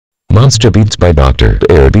Monster Beats by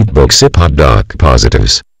Dr.Dre Beatbox iPod dock.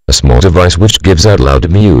 Positives: a small device which gives out loud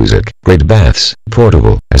music, great baths,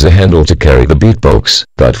 portable, has a handle to carry the beatbox,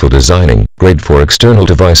 thoughtful designing, great for external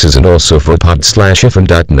devices and also for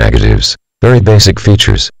pod/iPhone. Negatives: very basic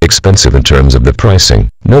features, expensive in terms of the pricing,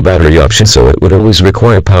 no battery option so it would always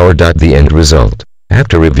require power. The end result: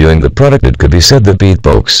 after reviewing the product, it could be said the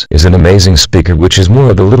Beatbox is an amazing speaker which is more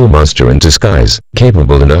of a little monster in disguise,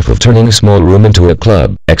 capable enough of turning a small room into a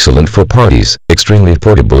club, excellent for parties, extremely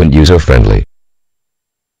portable and user-friendly.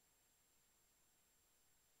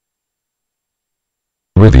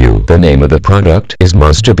 Review: the name of the product is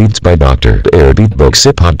Monster Beats by Dr.Dre Beatbox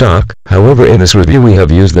iPod dock. However, in this review we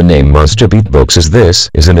have used the name Monster Beatbox as this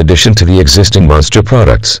is an addition to the existing Monster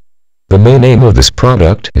products. The main aim of this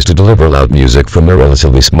product is to deliver loud music from a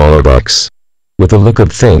relatively smaller box. With the look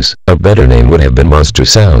of things, a better name would have been Monster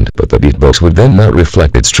Sound, but the Beatbox would then not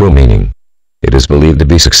reflect its true meaning. It is believed to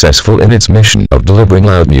be successful in its mission of delivering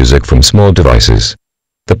loud music from small devices.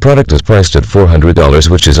 The product is priced at $400,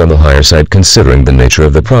 which is on the higher side considering the nature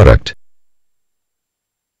of the product.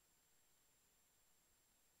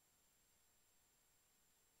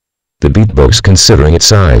 The Beatbox, considering its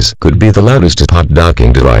size, could be the loudest iPod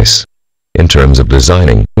docking device. In terms of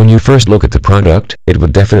designing, when you first look at the product, it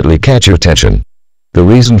would definitely catch your attention. The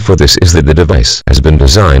reason for this is that the device has been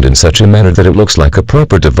designed in such a manner that it looks like a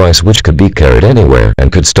proper device which could be carried anywhere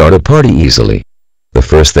and could start a party easily. The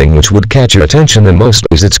first thing which would catch your attention the most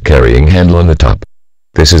is its carrying handle on the top.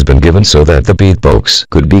 This has been given so that the Beatbox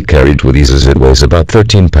could be carried with ease as it weighs about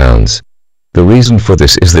 13 pounds. The reason for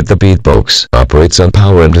this is that the Beatbox operates on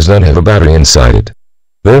power and does not have a battery inside it.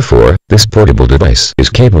 Therefore, this portable device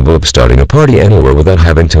is capable of starting a party anywhere without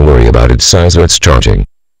having to worry about its size or its charging.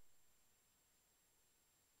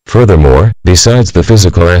 Furthermore, besides the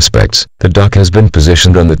physical aspects, the dock has been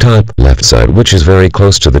positioned on the top left side, which is very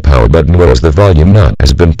close to the power button, whereas the volume knob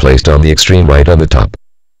has been placed on the extreme right on the top.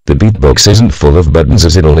 The Beatbox isn't full of buttons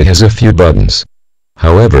as it only has a few buttons.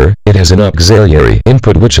 However, it has an auxiliary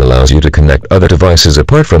input which allows you to connect other devices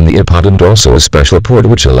apart from the iPod, and also a special port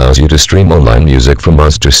which allows you to stream online music from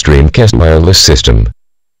Monster Streamcast wireless system.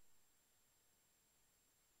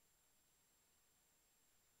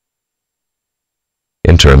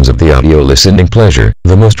 In terms of the audio listening pleasure,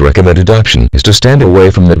 the most recommended option is to stand away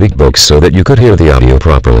from the Beatbox so that you could hear the audio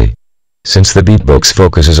properly. Since the Beatbox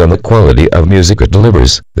focuses on the quality of music it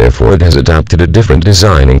delivers, therefore it has adopted a different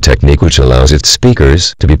designing technique which allows its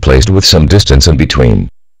speakers to be placed with some distance in between.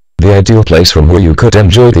 The ideal place from where you could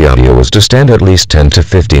enjoy the audio is to stand at least 10 to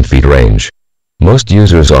 15 feet range. Most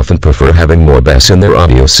users often prefer having more bass in their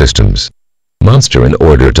audio systems. Monster, in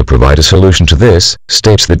order to provide a solution to this,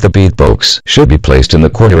 states that the Beatbox should be placed in the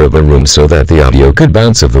corner of a room so that the audio could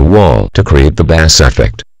bounce off the wall to create the bass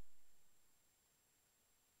effect.